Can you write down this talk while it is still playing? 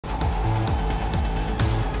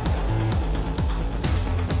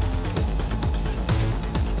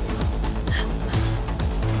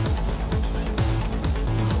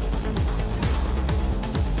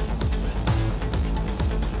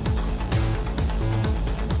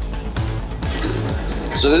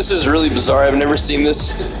So this is really bizarre. I've never seen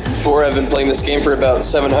this before. I've been playing this game for about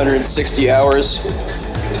 760 hours.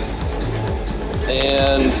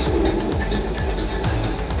 And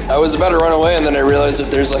I was about to run away, and then I realized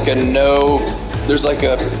that there's like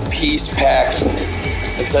a piece packed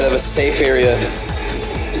inside of a safe area.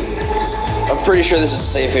 I'm pretty sure this is a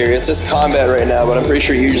safe area. It says combat right now, but I'm pretty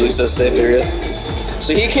sure it usually says safe area.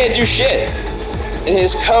 So he can't do shit. In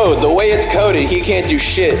his code, the way it's coded, he can't do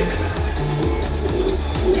shit.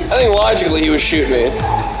 I think logically he would shoot me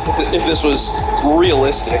if this was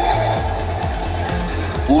realistic.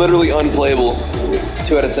 Literally unplayable.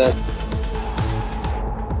 2 out of 10.